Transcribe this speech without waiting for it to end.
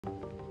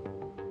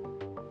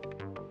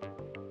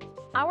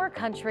Our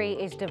country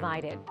is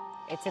divided.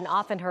 It's an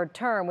often heard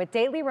term with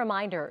daily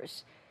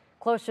reminders.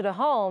 Closer to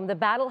home, the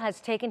battle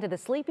has taken to the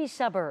sleepy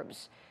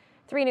suburbs.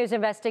 3 News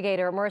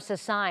investigator Marissa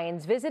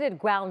Saenz visited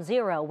Ground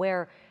Zero,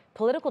 where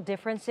political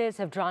differences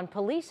have drawn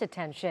police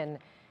attention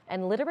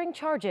and littering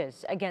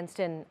charges against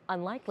an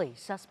unlikely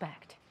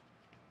suspect.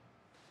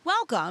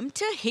 Welcome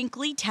to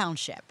Hinckley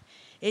Township.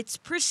 Its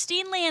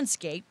pristine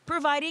landscape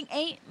providing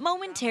a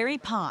momentary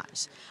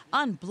pause,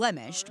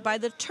 unblemished by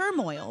the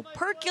turmoil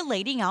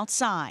percolating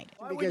outside.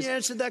 Why would you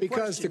answer that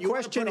question? The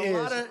question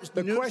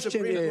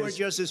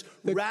is,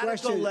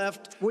 radical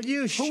left. Will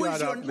you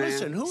shut up, man?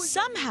 Listen,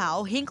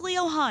 somehow, Hinckley,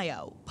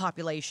 Ohio,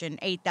 population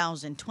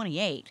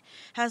 8,028,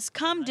 has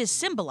come to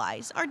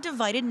symbolize our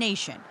divided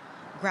nation.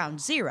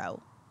 Ground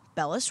Zero,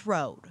 Bellis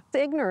Road.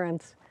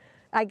 Ignorance,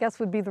 I guess,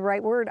 would be the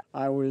right word.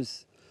 I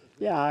was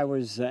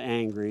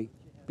angry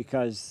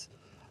because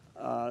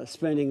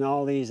spending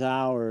all these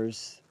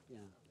hours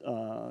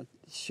I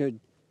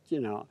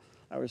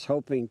was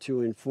hoping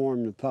to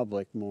inform the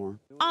public more.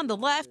 On the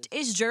left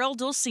is Gerald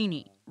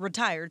Dolcini,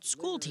 retired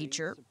school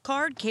teacher,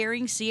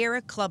 card-carrying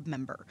Sierra Club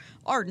member,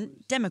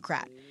 ardent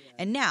Democrat,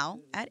 and now,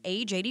 at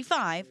age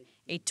 85,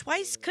 a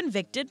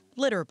twice-convicted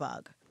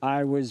litterbug.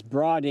 I was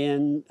brought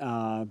in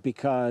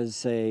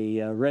because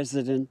a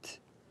resident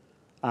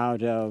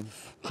out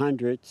of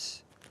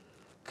hundreds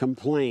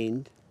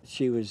complained.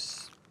 She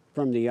was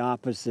from the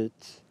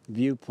opposite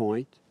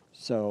viewpoint.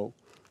 So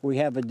we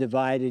have a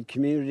divided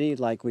community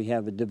like we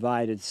have a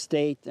divided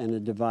state and a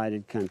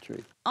divided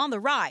country. On the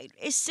right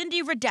is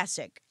Cindy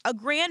Radesic, a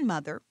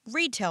grandmother,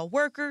 retail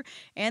worker,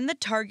 and the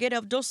target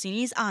of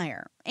Dolcini's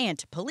ire. And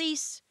to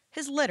police,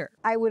 his litter.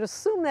 I would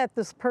assume that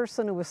this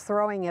person who was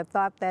throwing it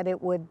thought that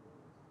it would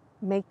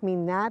make me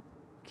not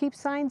keep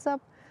signs up.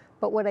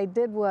 But what I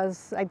did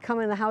was I'd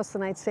come in the house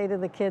and I'd say to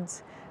the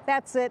kids,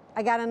 that's it,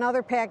 I got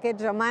another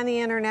package, I'm on the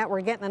internet,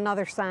 we're getting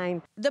another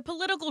sign. The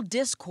political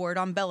discord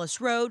on Bellis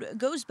Road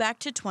goes back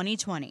to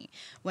 2020,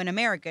 when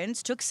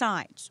Americans took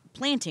sides,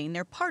 planting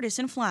their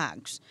partisan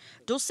flags.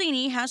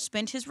 Dolcini has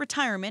spent his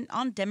retirement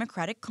on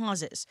Democratic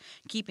causes,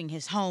 keeping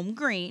his home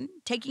green,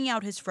 taking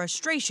out his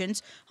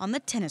frustrations on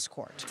the tennis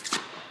court,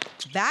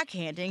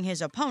 backhanding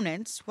his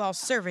opponents while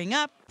serving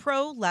up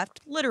pro-left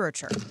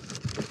literature.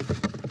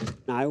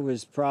 I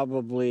was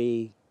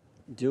probably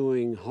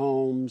doing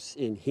homes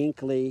in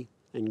Hinckley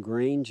and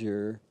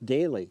Granger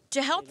daily.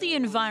 To help the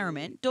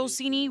environment,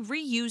 Dolcini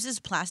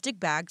reuses plastic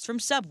bags from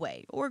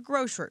Subway or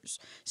grocers,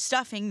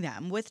 stuffing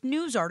them with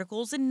news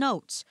articles and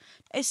notes,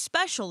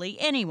 especially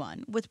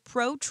anyone with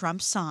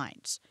pro-Trump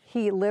signs.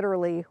 He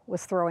literally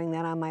was throwing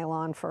that on my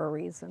lawn for a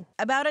reason.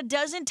 About a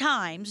dozen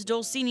times,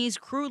 Dolcini's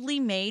crudely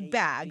made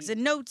bags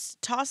and notes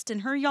tossed in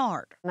her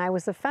yard. And I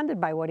was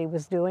offended by what he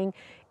was doing,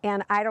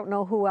 and I don't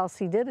know who else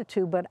he did it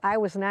to, but I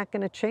was not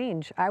going to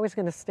change. I was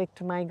going to stick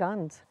to my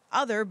guns.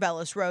 Other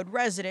Bellis Road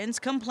residents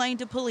complained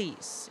to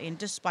police, and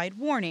despite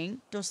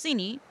warning,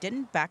 Dolcini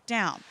didn't back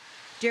down.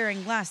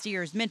 During last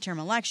year's midterm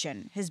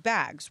election, his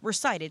bags were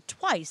cited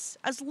twice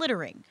as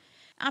littering.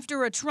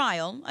 After a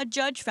trial, a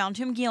judge found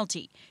him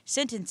guilty,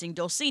 sentencing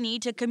Dolcini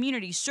to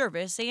community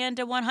service and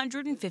a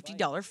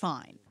 $150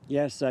 fine.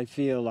 Yes, I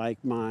feel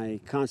like my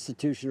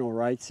constitutional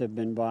rights have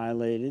been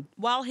violated.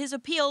 While his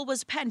appeal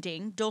was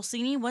pending,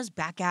 Dolcini was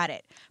back at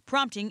it,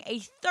 prompting a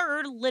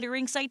third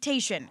littering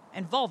citation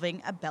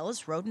involving a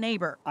Bellis Road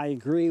neighbor. I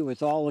agree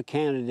with all the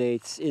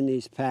candidates in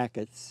these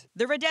packets.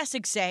 The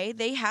Radesics say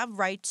they have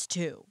rights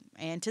too.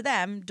 And to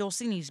them,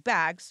 Dolcini's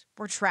bags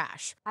were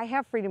trash. I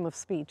have freedom of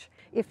speech.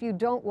 If you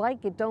don't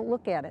like it, don't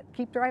look at it.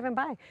 Keep driving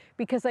by,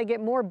 because I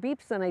get more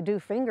beeps than I do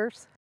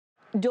fingers.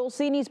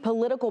 Dolcini's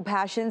political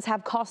passions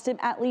have cost him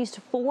at least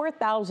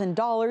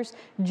 $4,000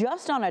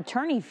 just on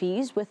attorney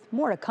fees, with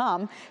more to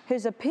come.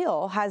 His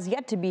appeal has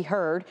yet to be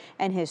heard,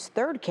 and his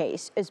third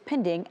case is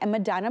pending at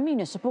Medina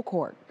Municipal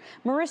Court.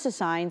 Marissa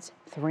Saenz,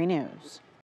 3 News.